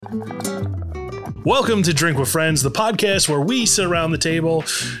Welcome to Drink with Friends, the podcast where we sit around the table,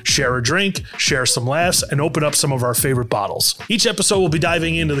 share a drink, share some laughs, and open up some of our favorite bottles. Each episode will be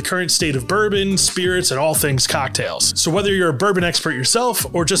diving into the current state of bourbon, spirits, and all things cocktails. So whether you're a bourbon expert yourself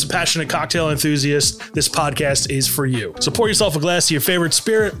or just a passionate cocktail enthusiast, this podcast is for you. So pour yourself a glass of your favorite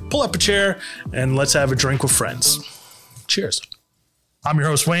spirit, pull up a chair, and let's have a drink with friends. Cheers. I'm your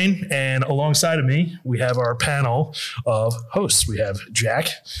host, Wayne, and alongside of me, we have our panel of hosts. We have Jack.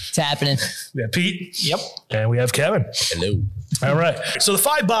 It's happening. We have Pete. Yep. And we have Kevin. Hello. All right. So the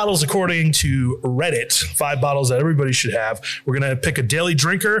 5 bottles, according to Reddit, 5 bottles that everybody should have. We're going to pick a daily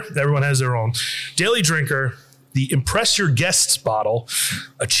drinker. Everyone has their own. Daily drinker, the Impress Your Guests bottle,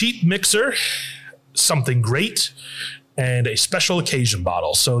 a cheap mixer, something great, and a special occasion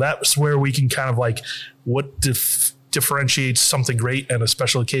bottle. So that's where we can kind of like what differentiates something great and a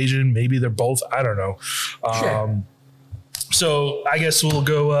special occasion. Maybe they're both. I don't know. Sure. So I guess we'll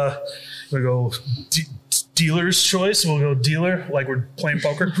go dealer's choice. We'll go dealer like we're playing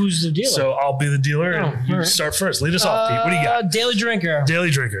poker. Who's the dealer? So I'll be the dealer and you start first. Lead us off, Pete. What do you got? Daily drinker. Daily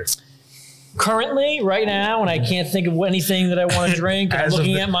drinker. Currently, right now, when I can't think of anything that I want to drink, I'm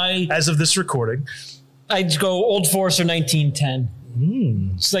looking at as of this recording, I'd go Old Forester 1910.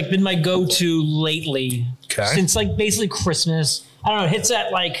 It's like been my go-to lately. Okay. Since like basically Christmas. I don't know. It hits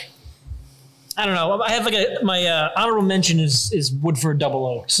at like, I don't know. I have like my honorable mention is Woodford Double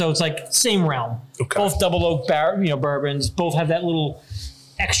Oak. So it's like same realm. Okay. Both double oak bourbons. Both have that little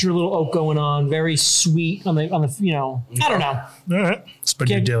extra little oak going on. Very sweet on the I don't know. All right. It's been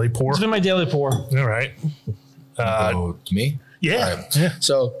your daily pour. It's been my daily pour. All right. Me? Yeah. Right. Yeah.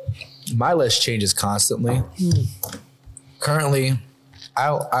 So my list changes constantly. Currently,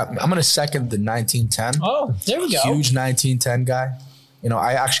 I'm going to second the 1910. Oh, there we go. Huge 1910 guy. You know,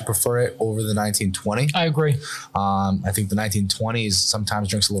 I actually prefer it over the 1920. I agree. I think the 1920s sometimes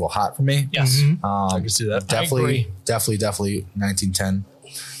drinks a little hot for me. Yes. I can see that. Definitely 1910.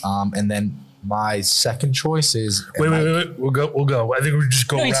 And then my second choice is Wait. We'll go. I think we just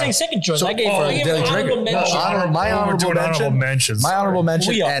go No, around. he's saying second choice. I gave daily honorable drinker. mention. My honorable mention. mentions. My honorable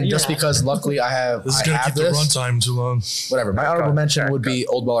mention, We are- and you're just not. because luckily I have This is going to keep the runtime too long. whatever. My honorable mention would be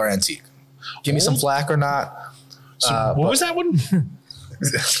Old Weller Antique. Give me some flack or not. So what was that one?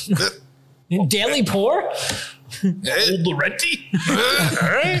 Daily pour? Old Laurenti?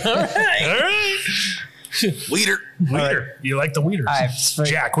 All right. Leader. Weeder. You like the Weeders. All right, for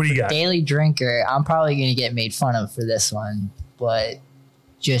Jack, what do you got? daily drinker, I'm probably going to get made fun of for this one, but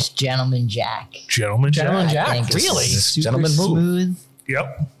just Gentleman Jack. Gentleman Jack. I think it's Really? super Gentleman move. smooth,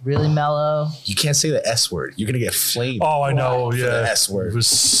 Yep. really mellow. You can't say the S word. You're gonna get flamed. Oh, I know. For Yeah. the S word. It was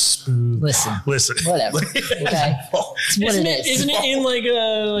smooth. Listen, Listen. whatever. Okay, it's what Isn't it is. Isn't it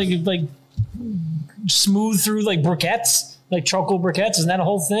in like smooth through like briquettes? Like charcoal briquettes? Isn't that a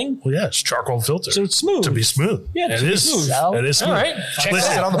whole thing? Well, yeah, it's charcoal filter. So it's smooth. To be smooth. Yeah, it to be is. smooth. So? It is smooth. All right.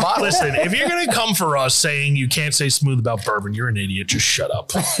 Listen, it on the bottle. listen, if you're going to come for us saying you can't say smooth about bourbon, you're an idiot. Just shut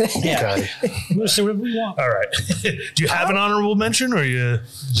up. Yeah. Okay. We'll say whatever we want. All right. Do you have an honorable mention or are you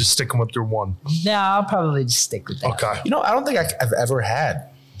just sticking with your one? No, I'll probably just stick with that. Okay. You know, I don't think I've ever had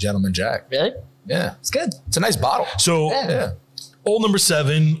Gentleman Jack. Really? Yeah, It's good. it's a nice bottle. So Yeah. old number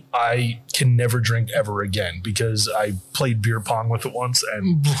 7, I can never drink ever again because I played beer pong with it once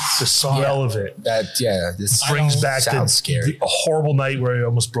and the smell of it This brings back sounds scary. a horrible night where I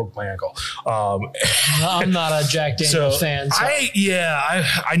almost broke my ankle. I'm not a Jack Daniels fan. So.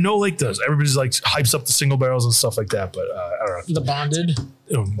 I know like this. Everybody's like hypes up the single barrels and stuff like that, but I don't The bonded.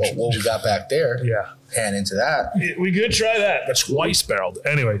 know. Well, what we got back there, Yeah. pan into that. We could try that. That's twice barreled.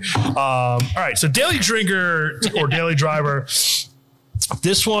 Anyway. All right. So daily drinker or daily driver.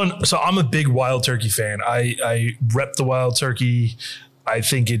 This one, so I'm a big Wild Turkey fan. I rep the Wild Turkey. I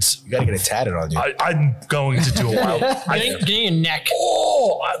think it's. You got to get it tatted on you. I'm going to do a wild. Getting a neck.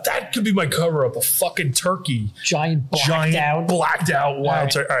 That could be my cover up. A fucking turkey. Giant blacked out wild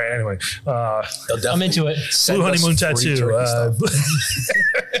right. turkey. All right. Anyway, I'm into it. Blue honeymoon tattoo.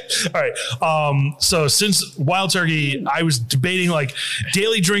 All right. So since Wild Turkey, I was debating like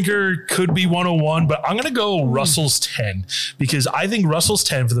daily drinker could be 101, but I'm gonna go Russell's 10 because I think Russell's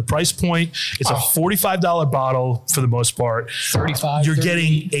 10 for the price point. It's a $45 bottle for the most part. 35. You're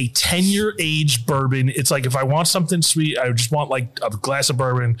getting a 10-year aged bourbon. It's like if I want something sweet, I just want like a glass of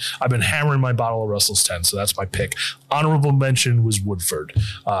bourbon. I've been hammering my bottle of Russell's 10, so that's my pick. Honorable mention was Woodford,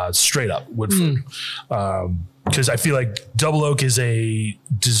 straight up Woodford, because I feel like Double Oak is a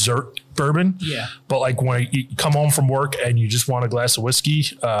dessert bourbon. Yeah. But like when you come home from work and you just want a glass of whiskey,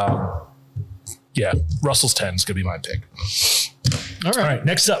 Yeah, Russell's 10 is going to be my pick. All All right,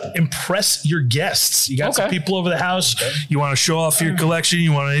 next up, impress your guests. You got some people over the house. You want to show off your collection.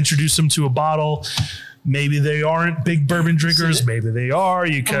 You want to introduce them to a bottle. Maybe they aren't big bourbon drinkers. Maybe they are.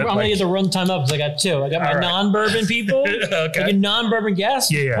 You could. I'm gonna get the runtime up because I got two. I got my non-bourbon people. Okay. Like a non-bourbon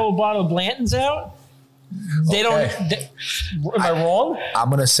guest. Yeah. Pull a bottle of Blanton's out. They don't. Am I wrong? I'm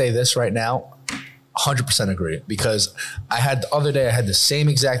going to say this right now. 100% agree, because the other day I had the same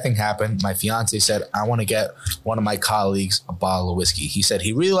exact thing happen. My fiance said, I want to get one of my colleagues a bottle of whiskey. He said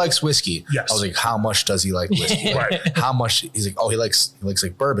he really likes whiskey. Yes. I was like, how much does he like whiskey? Right. How much? He's like, oh, he likes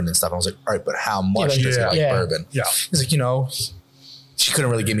like bourbon and stuff. I was like, all right, but how much does he like bourbon? Yeah. He's like, she couldn't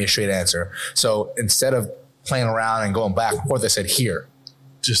really give me a straight answer. So instead of playing around and going back and forth, I said, here,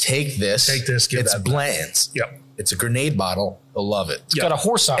 just take this. Give it's that Blanton's. Yep. It's a grenade bottle. He'll love it. It's got a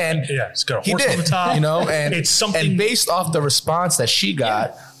horse on it. And it's got a he horse did, on the top. and it's something. And based off the response that she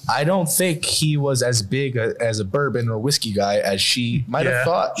got, I don't think he was as big as a bourbon or whiskey guy as she might have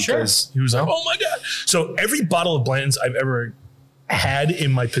thought. Because he was like, oh my God. So every bottle of Blanton's I've ever had in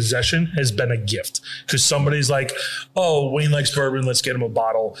my possession has been a gift, because somebody's like, oh, Wayne likes bourbon, let's get him a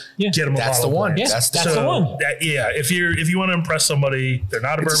bottle. Get him a That's bottle. the one. Yeah, That's the one. If you want to impress somebody, they're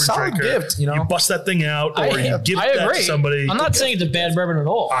not a It's a bourbon solid drinker. gift, you bust that thing out, or you give that to somebody. I'm not saying it's a bad bourbon at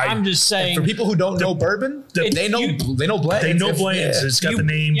all. I'm just saying, for people who don't know bourbon, they know Blanton's. They know Blanton's. It's got the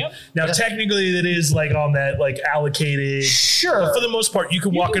name. Yep. Now, technically, it is like on that like allocated. Sure. But for the most part, you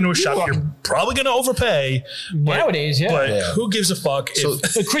can walk into a shop. You're probably going to overpay nowadays. But who gives a fuck?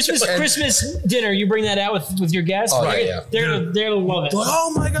 The Christmas dinner, you bring that out with your guests. Oh, They're gonna love it.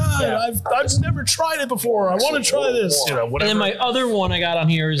 Oh my God! I've never tried it before. I want to try this. Whatever. And then my other one I got on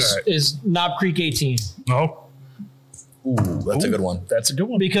here is Knob Creek 18. Oh, Ooh, that's a good one. That's a good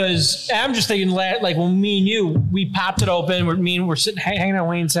one. Because I'm just thinking, like when me and you, we popped it open. We're sitting hanging at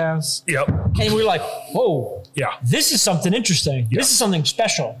Wayne's house. Yep. And we're like, whoa. Yeah. This is something interesting. This is something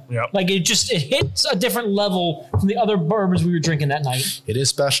special. Yeah. Like it hits a different level from the other bourbons we were drinking that night. It is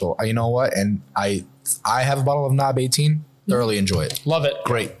special. You know what? And I have a bottle of Knob 18. Thoroughly enjoy it. Love it.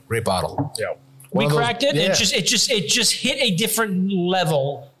 Great bottle. Yeah. We cracked it. Yeah. It just hit a different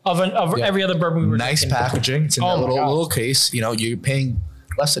level of every other bourbon we were nice drinking. Packaging. It's in that little case. You're paying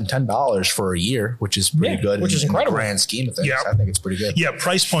less than $10 for a year, which is pretty good. Which is incredible. In the grand scheme of things. Yeah. I think it's pretty good. Yeah,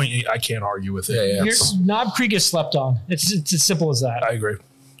 price point, I can't argue with it. Yeah. Knob Creek is slept on. It's as simple as that. I agree.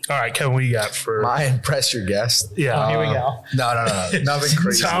 All right, Kevin, what you got for My impress your guest? Yeah. Here we go. No. Nothing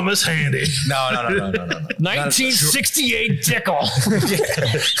crazy. Thomas Handy? No. 1968 Tickle.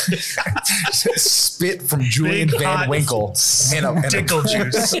 Spit from Julian Big Van hot Winkle in a Tickle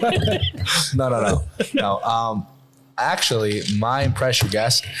juice. No. Actually, my impress your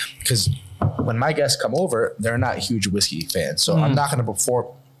guest, because when my guests come over, they're not huge whiskey fans, so I'm not going to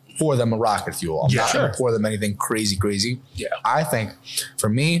pour them a rocket fuel. I'm not going to pour them anything crazy. Yeah, I think for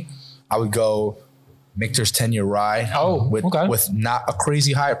me, I would go Michter's 10-year rye. With not a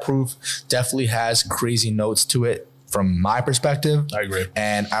crazy high proof, definitely has crazy notes to it from my perspective. I agree,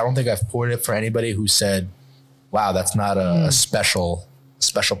 and I don't think I've poured it for anybody who said, "Wow, that's not a special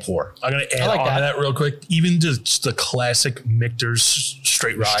pour." I'm going to add on to that real quick. Even just the classic Michter's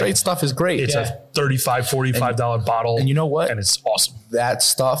straight rye. Straight stuff is great. It's a $35, $45 bottle. And you know what? And it's awesome. That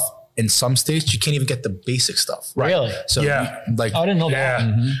stuff, in some states, you can't even get the basic stuff. Right. Really? So I didn't know that.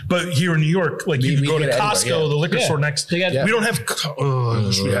 Yeah. But here in New York, like you can go to Costco, the liquor store next. We don't have,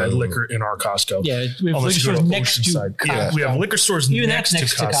 we had liquor in our Costco. Yeah. We have liquor stores next to Costco. Yeah, we have liquor stores next to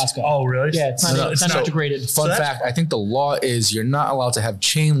Costco. Oh, really? Yeah, it's not integrated. Fun fact, I think the law is you're not allowed to have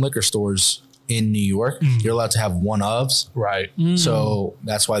chain liquor stores in New York. You're allowed to have one-ofs. Right. So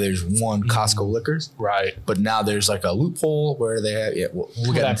that's why there's one Costco Liquors. Right. But now there's like a loophole where they have,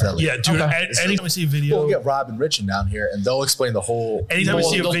 we'll get into that later. Yeah, dude, anytime I see a video. We'll get Rob and Richard down here and they'll explain the whole. Anytime I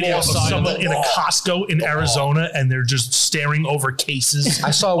see a video of someone in a Costco in Arizona and they're just staring over cases.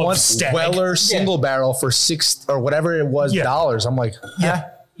 I saw one Weller single barrel for $6 or whatever it was dollars. I'm like, yeah.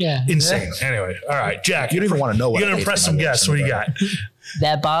 Insane. Anyway, all right, Jack. You don't even want to know what you're going to impress some guests. What do you got?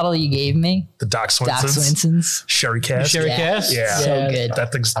 That bottle you gave me, the Doc Swinson's Sherry Cask. Yeah. So good.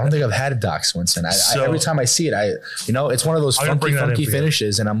 That thing's. I don't think I've had a Doc Swinson. Every time I see it, it's one of those funky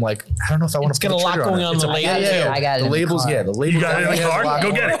finishes, and I'm like, I don't know if I want to. It's got a lot going on the label. I got it. The labels, the labels. You got it in the car?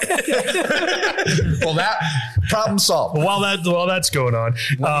 Go get it. Well, that problem solved. While that's going on,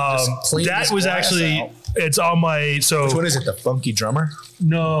 that was actually. It's on my Which one is it? The Funky Drummer?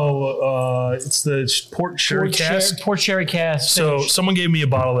 No, it's the Port Sherry Cask. Port Sherry Cask. So someone gave me a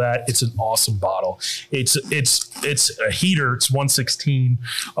bottle of that. It's an awesome bottle. It's a heater. It's 116,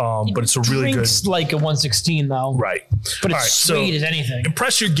 but it's a really good. Like a 116 though. Right. But it's sweet as anything.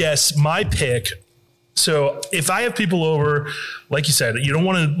 Impress your guests. My pick. So if I have people over, like you said, you don't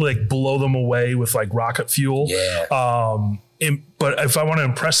want to like blow them away with like rocket fuel. Yeah. But if I want to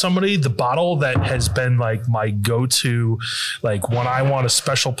impress somebody, the bottle that has been like my go-to, like when I want a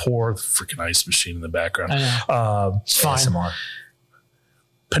special pour, freaking ice machine in the background. It's fine. ASMR.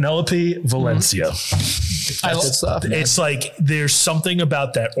 Penelope Valencia. That's good stuff, man. It's like there's something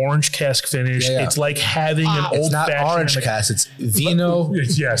about that orange cask finish. Yeah. It's like having an It's old not fashioned orange cask. It's Vino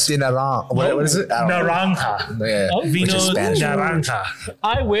Yes. de Naranja. What is it? I don't know. Naranja. Yeah. Vino Which is Spanish. Naranja.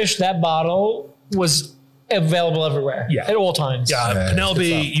 I wish that bottle was available everywhere. Yeah. At all times. Yeah, Yeah, Penelope,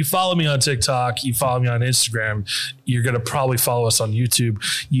 good stuff. you follow me on TikTok, you follow me on Instagram, you're going to probably follow us on YouTube.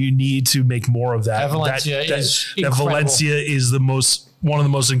 You need to make more of that. That Valencia is incredible. Valencia is one of the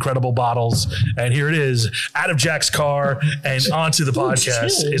most incredible bottles. And here it is, out of Jack's car and onto the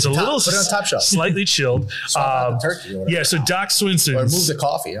podcast. It's a little Put it on top shelf. slightly chilled. The turkey or whatever. Yeah, so Doc Or move Swinson's. the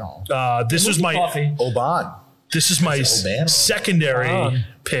coffee. This was my Coffee. Oban. This is my Bourbon. secondary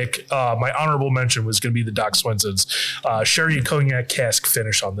pick. My honorable mention was going to be the Doc Swinson's sherry and cognac cask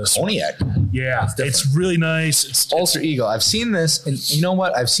finish on this one. Cognac. Yeah, it's really nice. It's Ulster Eagle. I've seen this, and you know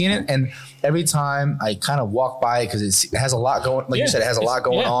what? I've seen it, and every time I kind of walk by it because it has a lot going. Like you said, it has a lot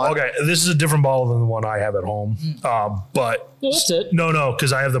going on. okay. This is a different bottle than the one I have at home, but No, that's it. no,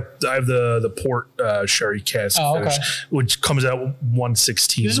 because I have the port sherry cask finish, which comes out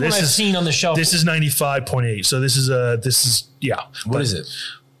 116. This is what I've seen on the shelf. This is 95.8. So this is yeah. What is it?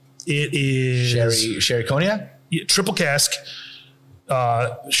 It is Sherry cognac. triple cask.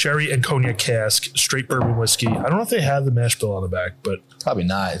 Sherry and cognac cask, straight bourbon whiskey. I don't know if they have the mash bill on the back, but Probably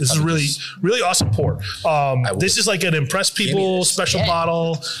not. this is really awesome pour. This is like an impress people special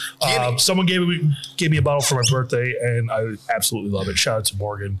bottle. Someone gave me a bottle for my birthday, and I absolutely love it. Shout out to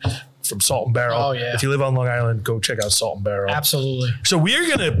Morgan from Salt and Barrel. Oh, yeah. If you live on Long Island, go check out Salt and Barrel. Absolutely. So we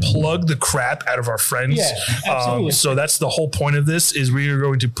are going to plug the crap out of our friends. Yeah, absolutely. So that's the whole point of this is we are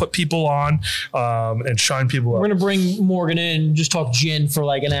going to put people on and shine people up. We're going to bring Morgan in and just talk gin for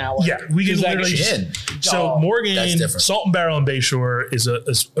like an hour. Yeah, we can literally gin. So Oh, Morgan, that's different. Salt and Barrel in Bayshore is an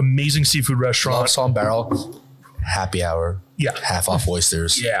amazing seafood restaurant. Love Salt and Barrel. Happy hour. Yeah. Half off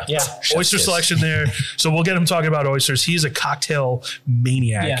oysters. Yeah. Chef's Oyster kiss. selection there. So we'll get him talking about oysters. He's a cocktail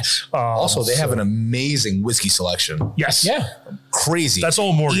maniac. Yes. Also, they have an amazing whiskey selection. Yes. Yeah. Crazy. That's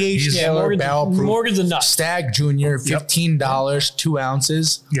all Morgan. He's- Yeah, barrel proof. Morgan's a nut. Stag Junior, $15, 2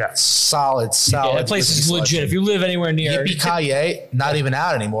 ounces. Yeah. Solid. Yeah, that place is legit. If you live anywhere near Yippee Kaye, not even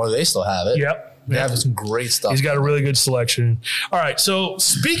out anymore. They still have it. Yep. They have some great stuff. He's got a really good selection. All right. So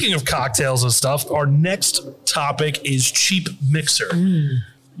speaking of cocktails and stuff, our next topic is cheap mixer.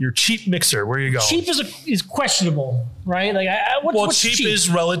 Your cheap mixer. Where you go? cheap is questionable, right? Like, what's cheap is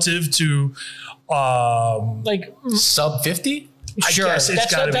relative to. like Sub 50? sure. guess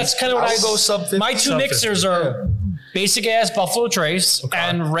it's gotta be- That's kind of what I go. sub 50. My two Sub mixers 50, are basic ass Buffalo Trace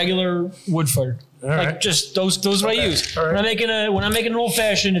and regular Woodford. Like right. just those are what I use. All right. When I'm making an old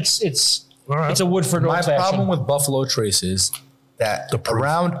fashioned, it's All right. a Woodford old My problem fashioned. with Buffalo Trace is that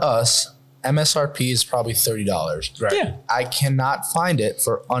around us, MSRP is probably $30. Right. Yeah. I cannot find it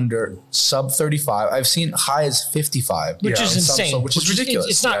for under sub 35. I've seen high as 55. Which Yeah. is in some- insane. which is ridiculous.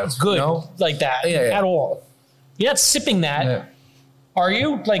 It's not Yeah. good No. like that Yeah. at all. You're not sipping that, Yeah. are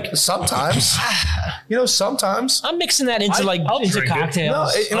you? Like Sometimes, sometimes. I'm mixing that into I'll into drink it.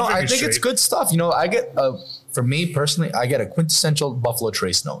 cocktails. No, I'll drink I it think it's straight. good stuff. I get for me personally, I get a quintessential Buffalo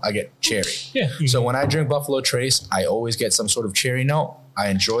Trace note. I get cherry. Yeah. So when I drink Buffalo Trace, I always get some sort of cherry note. I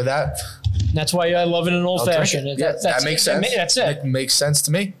enjoy that. That's why I love it in an old I'll drink fashioned. it. Yeah, that makes sense. That's it. It makes sense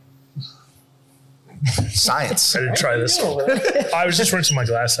to me. Science. I didn't try this. I was just rinsing my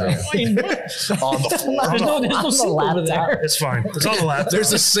glass out. On the floor. There's no the sink over laptop. there. It's fine. It's on the laptop.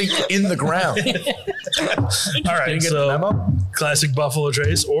 There's a sink in the ground. All right. get the So memo? classic Buffalo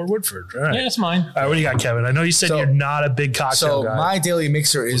Trace or Woodford. All right. Yeah, it's mine. All right. What do you got, Kevin? I know you said So- you're not a big cocktail So guy. my daily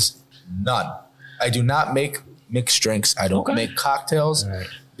mixer is none. I do not make mixed drinks. I don't Okay. make cocktails. All right.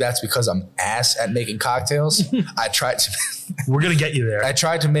 That's because I'm ass at making cocktails. I tried to We're gonna get you there. I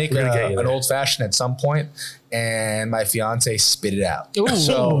tried to make We're gonna get you an there. old fashioned at some point, and my fiance spit it out. Ooh,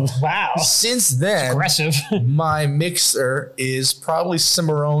 So wow. since then, Aggressive. my mixer is probably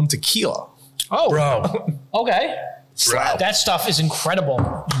Cimarron tequila. Oh, Bro, okay. Slap. That stuff is incredible. you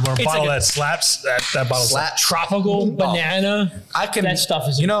want a It's bottle like a- that slaps? That bottle Slap. Tropical banana. I can. That stuff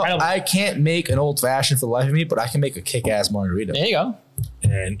is incredible. I can't make an old fashioned for the life of me, but I can make a kick ass margarita. There you go.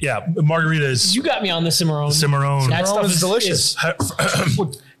 And yeah, margarita is You got me on the Cimarron. Cimarron. That stuff Cimarron is is delicious.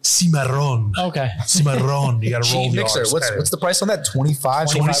 Cimarron. Okay. Cimarron. You got to roll Cheap the mixer. R's. What's the price on that?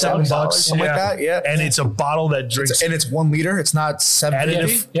 $27, something like that. Yeah. And it's a bottle that drinks. And it's 1 liter. It's not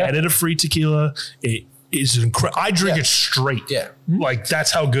 750. Added a free tequila. It is incredible. I drink it straight. Yeah. Like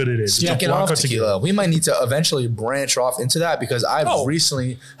that's how good it is. It's a Drinking Blanco off tequila. We might need to eventually branch off into that because I've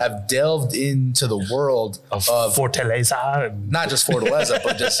recently have delved into the world of Fortaleza. not just Fortaleza,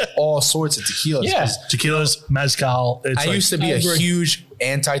 but just all sorts of tequilas. Yeah. Tequilas, mezcal. It's I used to be a huge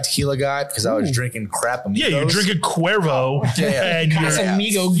anti-tequila guy because I was drinking crap amigos. Yeah, you're drinking Cuervo and you're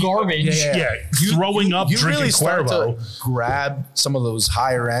Casamigo garbage. throwing up you drinking really start Cuervo. to grab some of those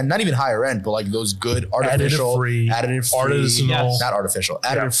higher end, not even higher end, but like those good artificial, additive free, artisanal, not artificial,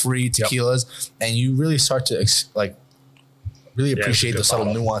 additive free tequilas, and you really start to really appreciate the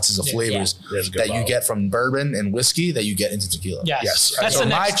subtle nuances of flavors that you get from bourbon and whiskey that you get into tequila. Yes. That's so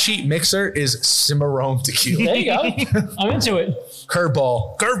my cheap mixer is Cimarron tequila. There you go. I'm into it.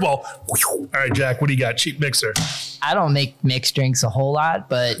 Curveball. All right, Jack, what do you got? Cheap mixer. I don't make mixed drinks a whole lot,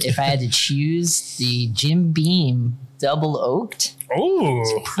 but if I had to choose, the Jim Beam double oaked,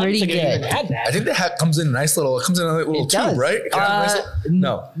 Oh, pretty good. I think that comes in a nice little. It comes in a little tube, right?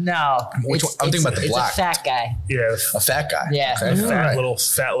 No. Which one? I'm thinking about the black. It's a fat guy. yeah. A fat guy. Yeah. Okay. Fat little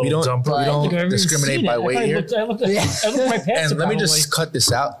dumper. We don't I've discriminate by weight here. I looked at my pants. And let me just cut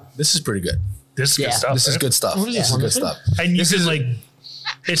this out. This is pretty good. This is good stuff. This is man. good stuff. What is This is good stuff. And you can like,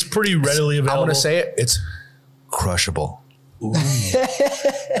 it's pretty readily available. I'm gonna say it. It's crushable.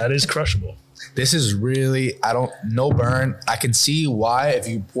 That is crushable. This is really, no burn. I can see why if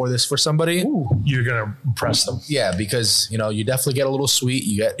you pour this for somebody. You're gonna impress them. Yeah, because you definitely get a little sweet.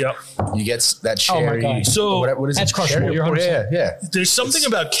 You get that cherry. God. So what is that's it? crushable. Cherry? You're 100%. Yeah. there's something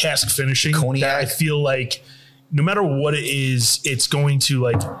about cask finishing Cognac. that I feel like no matter what it is, it's going to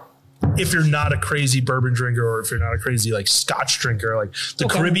like, if you're not a crazy bourbon drinker or if you're not a crazy like Scotch drinker, like the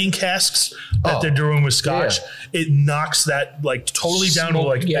Caribbean casks that they're doing with Scotch, it knocks that like totally down to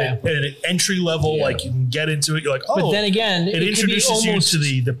like an entry level. Like you can get into it. You're like, but then again, it introduces you to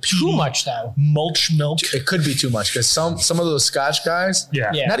the too much though. Mulch milk. It could be too much because some of those Scotch guys, Yeah.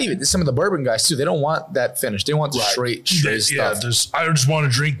 not even some of the bourbon guys too. They don't want that finish. They want the straight stuff. I just want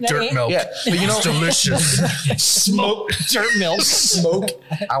to drink dirt milk. Yeah, but It's delicious. Smoke dirt milk. Smoke.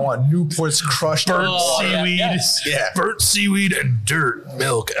 I want Newport's crushed Burnt seaweed, burnt seaweed and dirt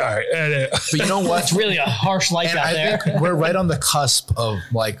milk. All right, but you know what? It's really a harsh life out there. think we're right on the cusp of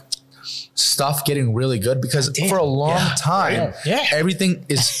like stuff getting really good because for a long time, everything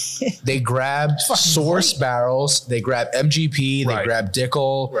is they grab source barrels, they grab MGP, they grab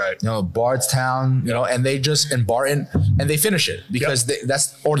Dickel, Bardstown, and they just and Barton and they finish it because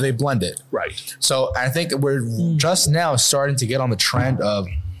they blend it. Right. So I think we're just now starting to get on the trend of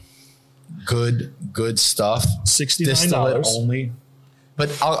good stuff. $69 distillate only. But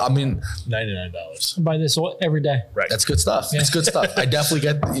 $99. I buy this every day. Right. That's good stuff. It's good stuff. I definitely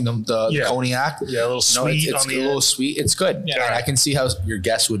get the cognac. Yeah, a little sweet. It's a little sweet. It's good. Yeah. And I can see how your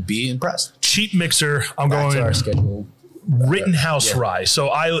guests would be impressed. Cheap mixer. I'm going to our schedule. Rittenhouse rye.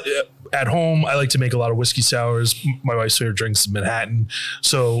 So at home, I like to make a lot of whiskey sours. My wife's favorite drinks is Manhattan.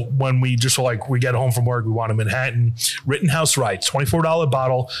 So when we get home from work, we want a Manhattan. Rittenhouse rye, $24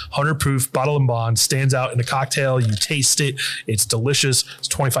 bottle, 100 proof, bottle and bond, stands out in a cocktail. You taste it. It's delicious. It's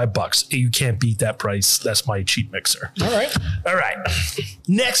 $25. You can't beat that price. That's my cheap mixer. All right.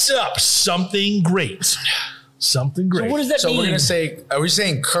 Next up, something great. Something great. So what does that mean? So we're going to say, are we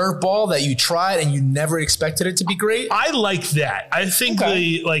saying curveball that you tried and you never expected it to be great? I like that. I think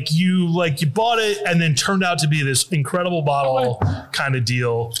you bought it and then turned out to be this incredible bottle kind of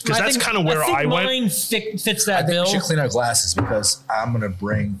deal. Because that's kind of where I went. Mine fits that I think bill. we should clean our glasses because I'm going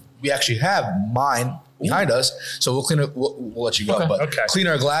to we actually have mine behind us. So we'll clean it. We'll let you go, but clean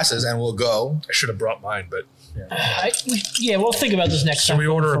our glasses and we'll go. I should have brought mine, but we'll think about this next time. Should we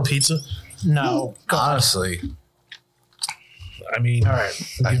order a pizza? No. Honestly. I mean, all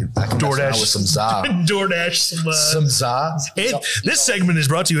right. I can DoorDash with some za. DoorDash some za. This segment is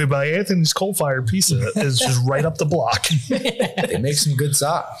brought to you by Anthony's Coal Fired Pizza. It's just right up the block. They make some good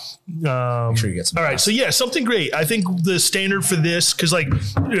za. Make sure you get some. All right. So something great. I think the standard for this, because like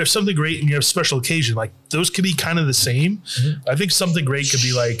you have something great and you have special occasion, like those could be kind of the same. Mm-hmm. I think something great could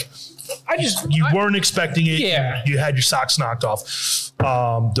be like, you weren't expecting it. Yeah. You had your socks knocked off.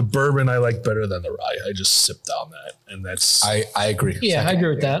 The bourbon I like better than the rye. I just sipped on that, and that's. I agree. Yeah, I agree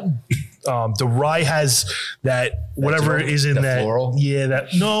with that. The rye has that whatever is in that floral. Yeah,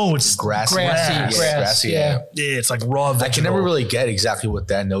 it's grassy. Grassy. Yeah, it's like raw vegetable. I can never really get exactly what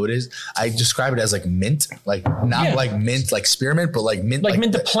that note is. I describe it as like mint, like not like mint, like spearmint, but like mint, like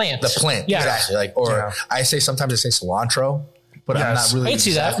mint the plant. The plant, exactly. Like, or sometimes I say cilantro. but I'm not really. I can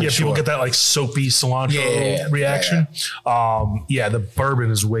see that. exactly Yeah, people sure. get that like soapy cilantro Yeah, reaction. The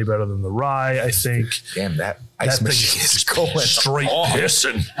bourbon is way better than the rye, I think. Damn, that ice That machine thing is going straight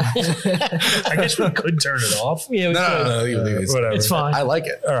pissing. I guess we could turn it off. Yeah, we could. No, leave it. Whatever. It's fine. I like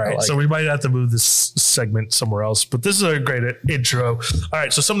it. All right, I like so we might have to move this segment somewhere else, but this is a great intro. All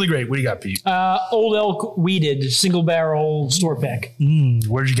right, so something great. What do you got, Pete? Old Elk weeded single barrel store pick.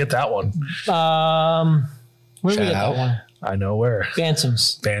 Where'd you get that one? Where did we Shout get out. that one? I know where.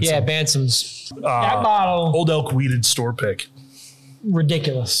 Bansom's. Bansom. Yeah, Bansom's. That bottle, Old Elk weeded store pick.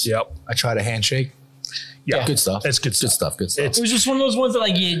 ridiculous. Yep. I tried a handshake. Yeah. Good stuff. It's good stuff. Good stuff. Good stuff. It's It was just one of those ones that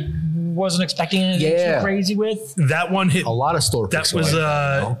like you wasn't expecting anything Yeah. too crazy with. that one hit. a lot of store That picks was like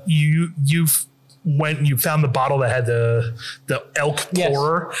that, you know? you found the bottle that had the elk Yes.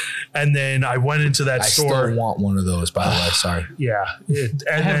 pourer, and then I went into that I store. still want one of those, by the way. Sorry. Yeah, and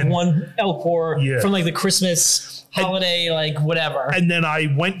I have then one elk pour Yeah. from like the Christmas holiday, like whatever. and then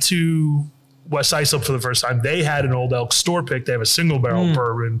I went to West Islip for the first time. They had an Old Elk store pick. They have a single barrel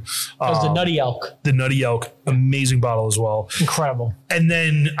bourbon. That was the Nutty Elk. The Nutty Elk, amazing bottle as well. Incredible. And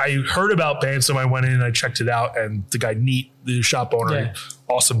then I heard about Bansom. I went in and I checked it out, and the guy Neat, the shop owner, Yeah.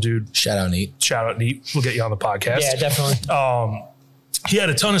 awesome dude. Shout out, Neat. Shout out Neat. We'll get you on the podcast. Yeah, definitely. He had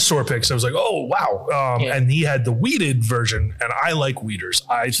a ton of store picks. I was like, oh wow. Yeah. And he had the weeded version, and I like weeders.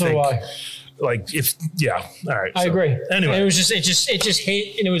 I So think do I. like if yeah. All right. I so, agree. Anyway, And it just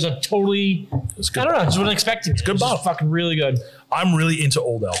hit, and it was a totally. it's good. I don't know. I just wasn't expecting. It's good bottle. Fucking really good. I'm really into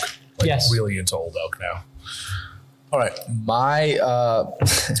Old Elk. Like, Yes. really into Old Elk now. All right, my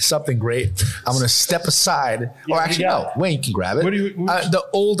something great. I'm gonna step aside. Yeah, Or actually, you no. got Wayne can grab it. What do you- The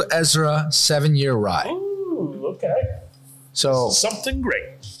Old Ezra 7-year rye. Ooh, okay. So Something great.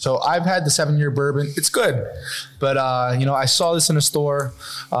 I've had the 7-year bourbon. It's good, but I saw this in a store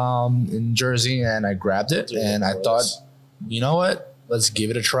in Jersey, and I grabbed it, and I thought, you know what? Let's give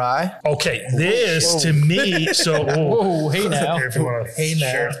it a try. Okay, this to me. So Whoa, hey now. If you want to, Hey,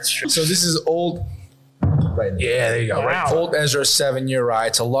 now. So this is old. Right. Yeah, there you go. Right. Wow. Old Ezra 7-year rye.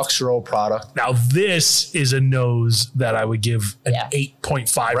 It's a Luxero product. Now this is a nose that I would give an Yeah.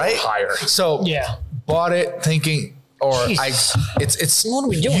 8.5 Right? or higher. So Yeah. bought it thinking, it's What are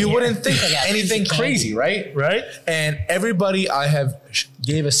we doing you here? wouldn't think I got anything piece of crazy, right? Right? And everybody I have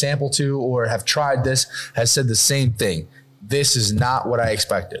gave a sample to or have tried this has said the same thing. This is not what I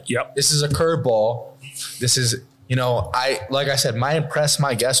expected. Yep. This is a curveball. This is, like I said, my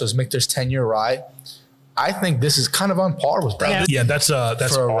guess was Michter's 10-year rye. I think this is kind of on par with that. Yeah, that's For a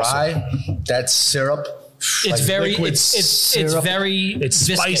awesome. rye, that's syrup. It's like very. liquid It's syrup. very. It's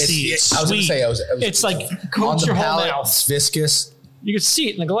viscous. spicy. It's I was going to sweet. say, I was It's like on coats the your whole palate, mouth. it's viscous. You can see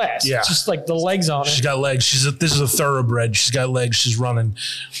it in the glass. Yeah. It's just like the legs on She's it. got legs. This is a thoroughbred. She's got legs. She's running.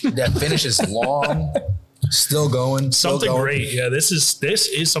 That finish is long, still going. Still Something going. great. Yeah, this is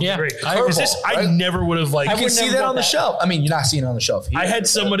something Yeah, great. I agree. 'Cause this, I Right? never would have like. I You can would see never that want on the that. shelf. I mean, you're not seeing it on the shelf. I had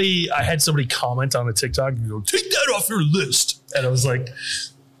somebody comment on a TikTok and go, take that off your list. And I was like, okay.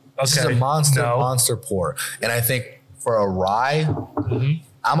 This is a monster no. pour. And I think for a rye,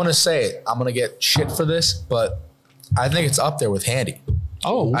 I'm going to say it. I'm going to get shit for this, but I think it's up there with Handy.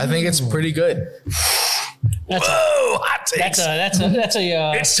 Oh, I think it's pretty good. that's a, Whoa, hot takes. that's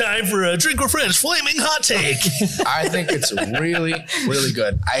a. It's time for a Drink with Friends flaming hot take. I think it's really, really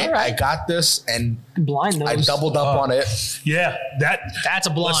good. I got this and blind nose. I doubled up on it. Yeah, That's a let's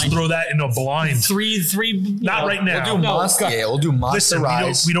blind. throw that in a blind. Three. Not right now. We'll do No, monster. God. Yeah, we'll do monster Listen,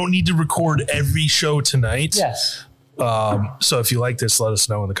 rise. we don't need to record every show tonight. Yes. So if you like this, let us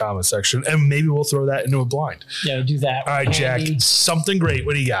know in the comment section, and maybe we'll throw that into a blind. Yeah, do that. All right, Handy. Jack, something great.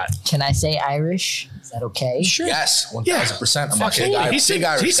 What do you got? Can I say Irish? Is that okay? Sure. Yes, 1,000%. I'm a big He Irish said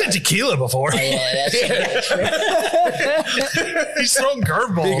guy. tequila before. Yeah, that's He's throwing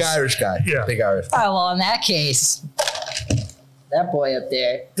curveballs. Big Irish guy. Yeah. Big Irish. Oh, well, in that case, that boy up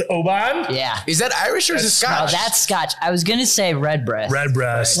there. The Oban? Yeah. Is that Irish or is it That's Oh, Scotch? that's Scotch. I was going to say red breast. Red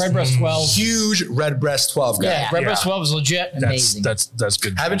breast. Red breast 12. Huge red breast 12 guy. Yeah, red Yeah. breast 12 is legit. Amazing. That's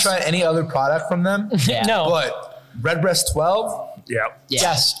good. I haven't tried any other product from them, Yeah. No. but red breast 12, Yeah, Yeah.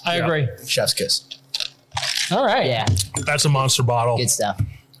 Yes, I Yeah. agree. chef's kiss. All right. Yeah. that's a monster bottle. Good stuff.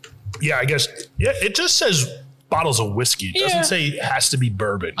 Yeah, I guess. Yeah, it just says bottles of whiskey. It doesn't Yeah. say it has to be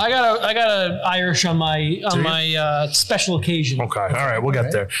bourbon. I got a Irish on my special occasion. Okay. All right. We'll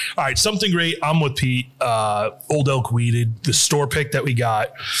get there. All right. Something great. I'm with Pete. Old Elk weeded. The store pick that we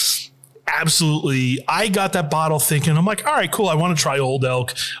got. absolutely, I got that bottle thinking, I'm like, all right, cool. I want to try Old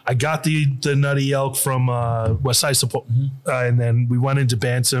Elk. I got the Nutty Elk from West Side Support. And then we went into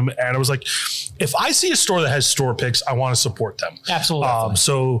Bantam, and I was like, if I see a store that has store picks, I want to support them. Absolutely.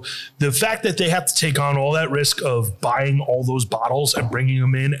 So the fact that they have to take on all that risk of buying all those bottles and bringing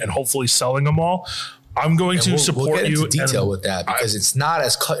them in and hopefully selling them all, I'm going to support we'll get you. Into detail with that because it's not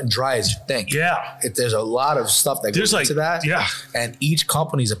as cut and dry as you think. Yeah. There's a lot of stuff that goes into that. Yeah. And each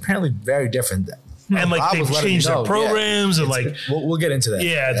company is apparently very different. And like they've changed their programs and like we'll get into that.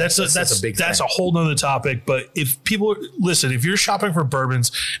 Yeah, that's a big that's a whole nother topic. But if people listen, if you're shopping for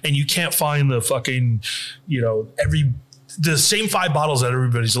bourbons and you can't find the fucking, the same 5 bottles that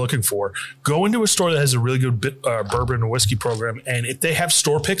everybody's looking for, go into a store that has a really good bourbon and whiskey program. And if they have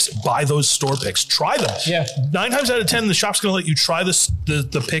store picks, buy those store picks. Try them. Yeah. 9 times out of 10, the shop's going to let you try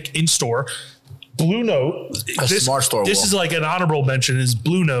the pick in store. Blue Note. Smart store. This is like an honorable mention is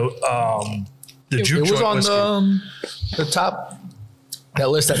Blue Note. The juke it was joint on the top. That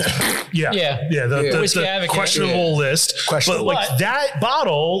list, the questionable list. Questionable. But like that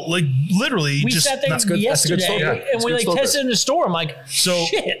bottle, like literally, we just sat there that's good. yesterday, and we like tested in the store. I'm like, so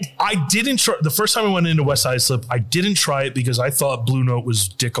shit. I didn't try the first time I went into West Side Slip. I didn't try it because I thought Blue Note was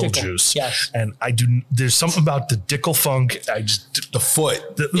Dickel juice. Yes, and I do. There's something about the Dickel funk. The foot.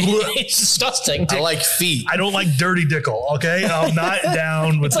 It's disgusting. I like feet. I don't like dirty Dickel. Okay, I'm not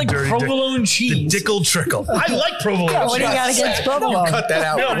down with the dirty provolone cheese. The Dickel trickle. I like provolone. What do you got against provolone? Cut that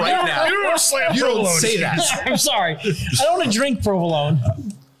out right now. You don't slam provolone. Say that. I'm sorry. I don't want to drink provolone.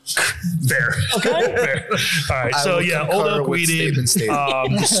 Fair. Okay. Fair. All right. So yeah, Old Elk weeded.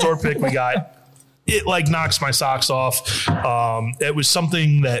 Store pick we got. It like knocks my socks off. It was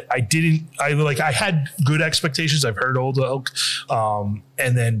something that I had good expectations. I've heard Old Elk.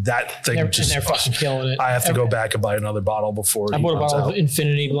 And then that thing they're fucking killing it. I have to go back and buy another bottle before. I bought a bottle of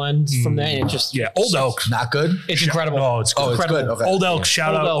Infinity Blend from that, and it just Old Elk, not good. It's incredible. No, it's good. It's good. Okay. Old Elk,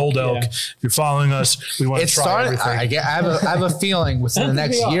 shout out Old Elk. If you're following us, we want to try everything. I have a feeling within the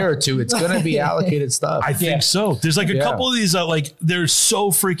next year or two, it's going to be allocated stuff. I think so. There's like a couple of these that like they're so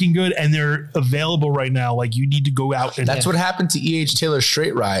freaking good and they're available right now. Like you need to go out and that's what happened to E.H. Taylor's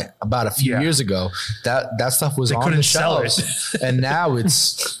Straight Rye about a few years ago. That stuff was on the shelves, and now it's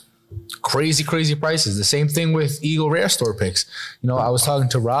crazy prices. The same thing with Eagle Rare store picks. I was talking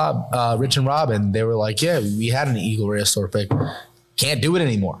to Rich and Rob, and they were like, yeah, we had an Eagle Rare store pick. Can't do it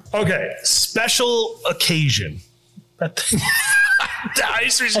anymore. Okay. Special occasion. The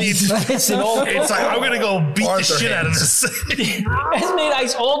ice machine. It's like, I'm going to go beat the shit out of this. It's made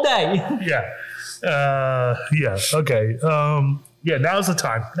ice all day. Yeah. Okay. Now's the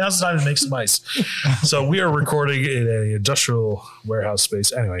time. Now's the time to make some ice. So we are recording in an industrial warehouse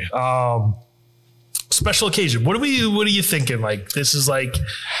space. Anyway, special occasion. What are you thinking? Like this is like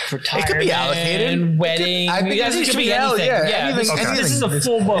retirement, it could be allocated. Wedding. I think it could be anything. Anything. This is a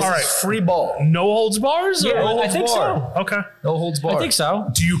full ball. All right, free ball. No holds bars. Yeah, or I think so. Okay. No holds bar. I think so.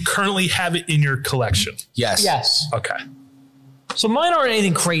 Do you currently have it in your collection? Yes. Okay. So mine aren't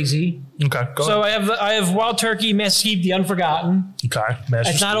anything crazy. Okay. So I have Wild Turkey, Mesquite, the Unforgotten. Okay.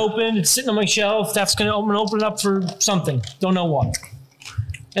 It's not open. It's sitting on my shelf. That's going to open it up for something. Don't know what.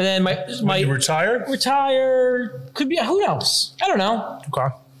 And then my you retire could be who knows? I don't know. Okay.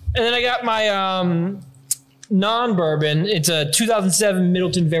 And then I got my non-bourbon. It's a 2007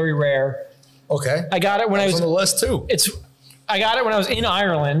 Middleton Very Rare. Okay. I got it when I was on the list too. I got it when I was in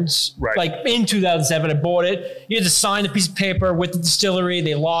Ireland, like in 2007. I bought it. You had to sign a piece of paper with the distillery.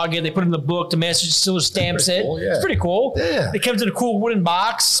 They log it. They put it in the book. The master distiller stamps it. Cool, yeah. It's pretty cool. Yeah. It comes in a cool wooden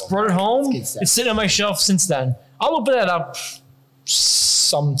box. Brought it home. It's sitting on my shelf since then. I'll open that up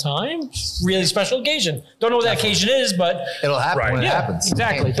sometime. Really special occasion. Don't know what that occasion is, but it'll happen when it happens.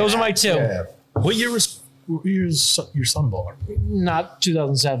 Exactly. Those are my two. Yeah. What year was your son born? Not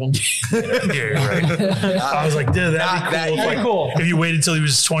 2007. Yeah, right. I was like, dude, that'd be cool. If you waited until he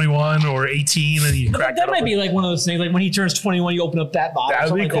was 21 or 18 and you cracked that might be like one of those things. Like when he turns 21, you open up that bottle.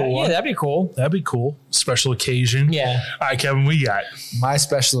 That'd be cool. Yeah, that'd be cool. That'd be cool. Special occasion. Yeah. All right, Kevin, we got. My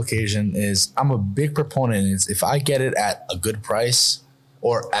special occasion is I'm a big proponent. Is if I get it at a good price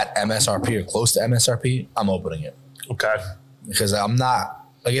or at MSRP or close to MSRP, I'm opening it. Okay. Because I'm not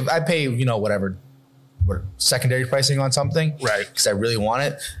like if I pay whatever secondary pricing on something, right? Because I really want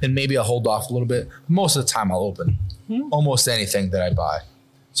it, then maybe I'll hold off a little bit. Most of the time, I'll open almost anything that I buy.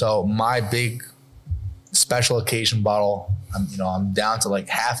 So my big special occasion bottle, I'm down to like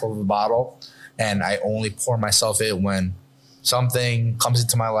half of a bottle, and I only pour myself it when something comes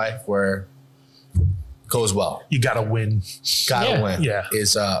into my life where it goes well. You gotta win. Gotta win. Yeah.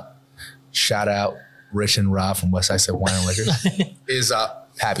 Is shout out Rich and Rob from West Side Wine and Liquor.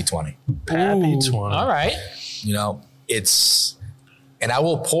 Pappy 20. Pappy 20. All right. You know, and I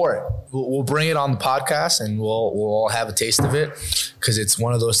will pour it. We'll bring it on the podcast and we'll all have a taste of it because it's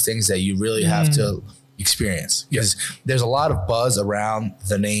one of those things that you really have to experience. Because there's a lot of buzz around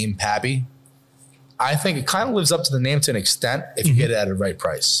the name Pappy. I think it kind of lives up to the name to an extent if you get it at the right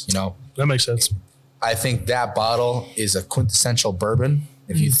price. You know, that makes sense. I think that bottle is a quintessential bourbon.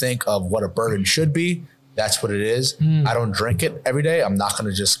 If you think of what a bourbon should be, that's what it is. I don't drink it every day. I'm not going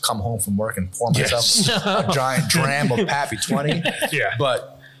to just come home from work and pour myself a giant dram of Pappy 20.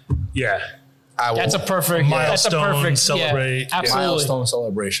 But I will. That's a perfect milestone celebrate. Absolutely. Milestone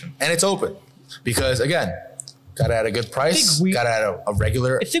celebration. And it's open because, again, got it at a good price. Got it at a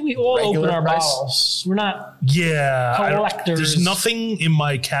regular. I think we all open our price. bottles. We're not collectors. There's nothing in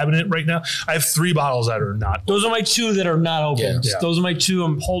my cabinet right now. I have 3 bottles that are not. Those are my 2 that are not open. Those are my 2.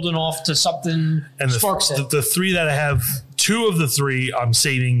 I'm holding off to something. And sparks it. The 3 that I have, 2 of the 3 I'm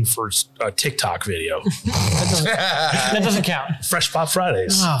saving for a TikTok video. that doesn't count. Fresh Pop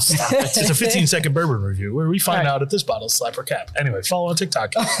Fridays. Oh, stop it. It's a 15-second bourbon review where we find out if this bottle slap or cap. Anyway, follow on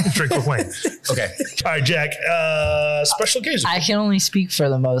TikTok. Drink with Wayne. Okay. All right, Jack. Special occasion. I can only speak for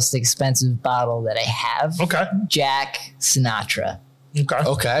the most expensive bottle that I have. Okay. Jack Sinatra.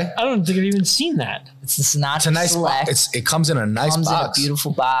 Okay. I don't think I've even seen that. It's the Sinatra It's a nice Select. box. It comes in a nice Comes box. in a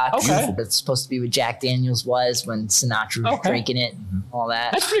beautiful box. Okay. Beautiful. It's supposed to be what Jack Daniels was when Sinatra was drinking it and all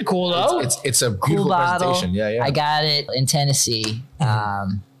that. That's pretty cool, though. It's a Cool beautiful bottle. presentation. Yeah. I got it in Tennessee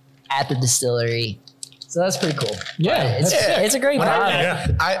at the distillery. So that's pretty cool. Yeah. It's a great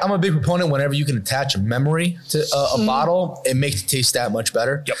bottle. I'm a big proponent whenever you can attach a memory to a bottle, it makes it taste that much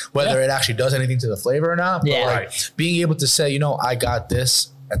better. Whether it actually does anything to the flavor or not. But like being able to say, you know, I got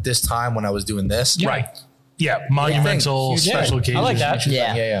this at this time when I was doing this. Yeah. Monumental special occasion. I like that.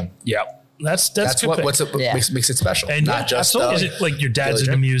 Yeah. That's what makes it special. And not just is it like your dad's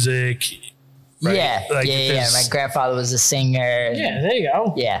into music? Right. Yeah. My grandfather was a singer. Yeah, there you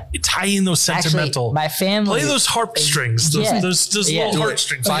go. Yeah. Tie in those sentimental. Actually, my family. Play those harp strings. Those little harp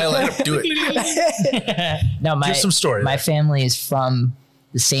strings. Violin. Do it. No, Give some story. My family is from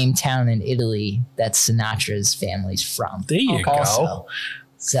the same town in Italy that Sinatra's family's from. There you go.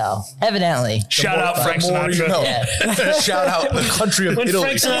 So evidently, shout out Frank Sinatra. You know. Shout out the country of Italy.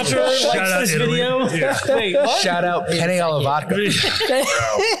 Frank Sinatra likes this video. Wait, what? Shout out Penny alla vodka.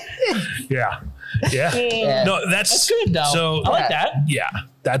 No, that's good though. So I like that. Yeah,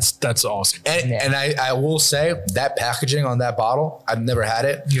 that's awesome. And I will say that packaging on that bottle, I've never had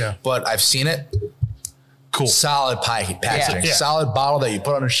it. Yeah, but I've seen it. Cool, solid packaging, solid bottle that you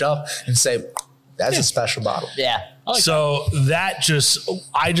put on a shelf and say that's a special bottle. Yeah. Like so that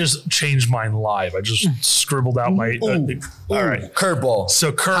I just changed mine live. I just scribbled out my. All right, curveball.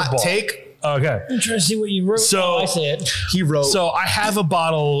 So curveball. Take. Okay. I'm trying to see what you wrote. So I see it. He wrote. So I have a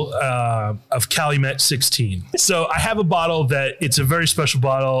bottle of Calumet 16. So I have a bottle that it's a very special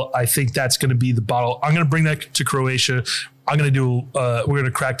bottle. I think that's going to be the bottle. I'm going to bring that to Croatia. I'm going to do. We're going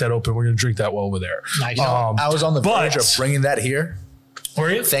to crack that open. We're going to drink that while we're there. Nice. I was on the verge of bringing that here. Were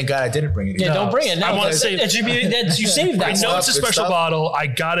you? Thank God I didn't bring it. Yeah, don't bring it. No, I want to say it should be that you saved that. I know it's a special bottle. I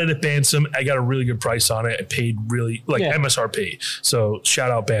got it at Bansom. I got a really good price on it. I paid really MSRP. So shout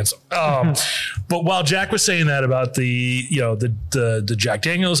out Bansom. But while Jack was saying that about the Jack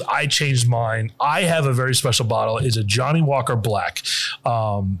Daniels, I changed mine. I have a very special bottle. It's a Johnny Walker Black.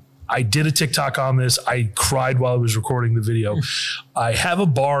 I did a TikTok on this. I cried while I was recording the video. I have a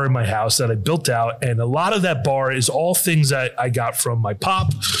bar in my house that I built out, and a lot of that bar is all things that I got from my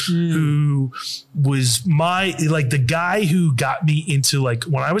pop, who was the guy who got me into, like,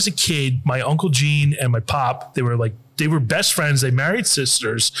 when I was a kid, my Uncle Gene and my pop, they were best friends. They married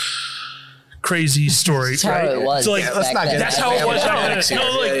sisters. Crazy story, That's right? how it was. So like, that's how it was.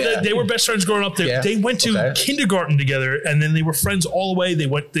 They were best friends growing up. They went to kindergarten together, and then they were friends all the way.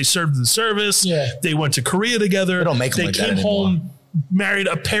 They served in the service. Yeah. They went to Korea together. They don't make them like that came anymore. home, married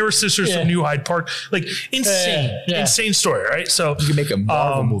a pair of sisters from New Hyde Park. Like, insane story, right? So you can make a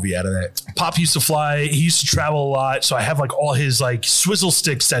Marvel movie out of that. Pop used to fly. He used to travel a lot. So I have like all his like swizzle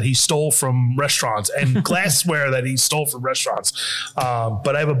sticks that he stole from restaurants and glassware that he stole from restaurants.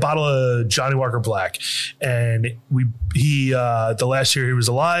 But I have a bottle of Johnny Walker Black, and the last year he was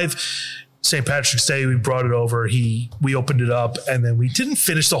alive, St. Patrick's Day, we brought it over. We opened it up, and then we didn't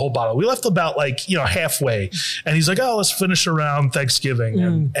finish the whole bottle. We left about halfway, and he's like, "Oh, let's finish around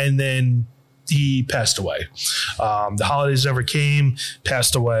Thanksgiving," and then he passed away. The holidays never came,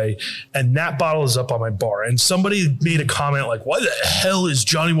 passed away. And that bottle is up on my bar. And somebody made a comment like, why the hell is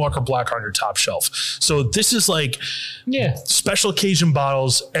Johnnie Walker Black on your top shelf? So this is like special occasion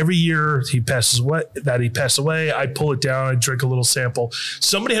bottles. Every year he passes away, I pull it down, I drink a little sample.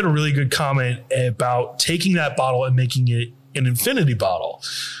 Somebody had a really good comment about taking that bottle and making it an infinity bottle.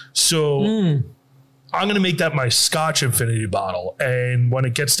 So I'm going to make that my Scotch infinity bottle. And when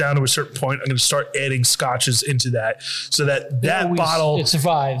it gets down to a certain point, I'm going to start adding Scotches into that so that bottle it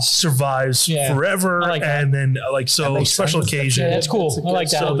survives forever. Like and then special occasion. Yeah, that's cool. I like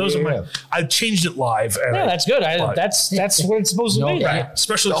that. So those are I've changed it live. And that's good. That's what it's supposed to be. Right.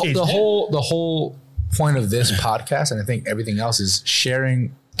 Special occasion. The whole point of this podcast, and I think everything else, is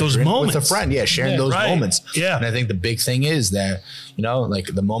sharing those moments with a friend. Sharing those moments. Yeah. And I think the big thing is that, like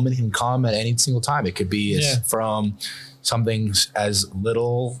the moment can come at any single time. It could be from something as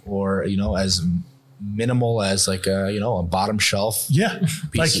little or, as minimal as like a bottom shelf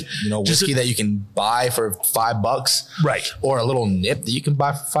piece of, whiskey that you can buy for $5, right? Or a little nip that you can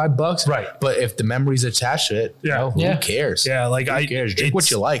buy for $5, right? But if the memories attached to it, who cares? Yeah, like who cares? Drink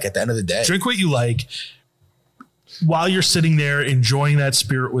what you like. At the end of the day, drink what you like while you're sitting there enjoying that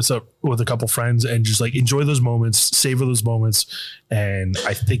spirit with a couple friends, and just like enjoy those moments, savor those moments. And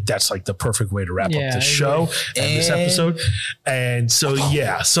I think that's like the perfect way to wrap up this show and this episode. And so,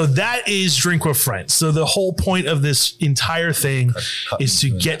 so that is Drink with Friends. So the whole point of this entire thing is to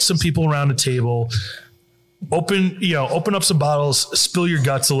get some people around the table, open up some bottles, spill your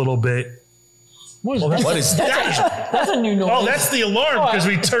guts a little bit. What is that? That's a new noise. Oh, that's the alarm because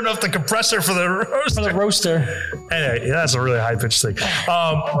we turned off the compressor for the roaster. Anyway, that's a really high pitched thing.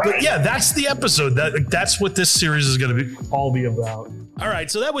 But that's the episode. That's what this series is going to all be about. All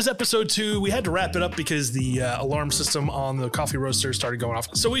right, so that was episode 2. We had to wrap it up because the alarm system on the coffee roaster started going off.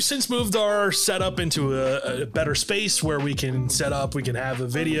 So we've since moved our setup into a better space where we can set up, we can have a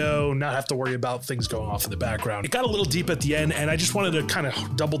video, not have to worry about things going off in the background. It got a little deep at the end, and I just wanted to kind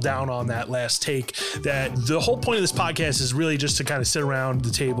of double down on that last take, that the whole point of this podcast is really just to kind of sit around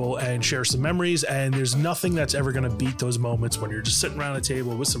the table and share some memories, and there's nothing that's ever going to beat those moments when you're just sitting around a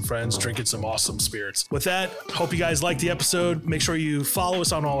table with some friends, drinking some awesome spirits. With that, hope you guys liked the episode. Make sure you follow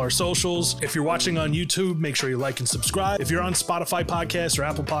us on all our socials. If you're watching on YouTube, make sure you like and subscribe. If you're on Spotify podcasts or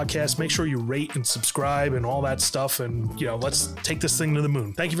Apple podcasts, make sure you rate and subscribe and all that stuff. And, let's take this thing to the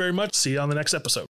moon. Thank you very much. See you on the next episode.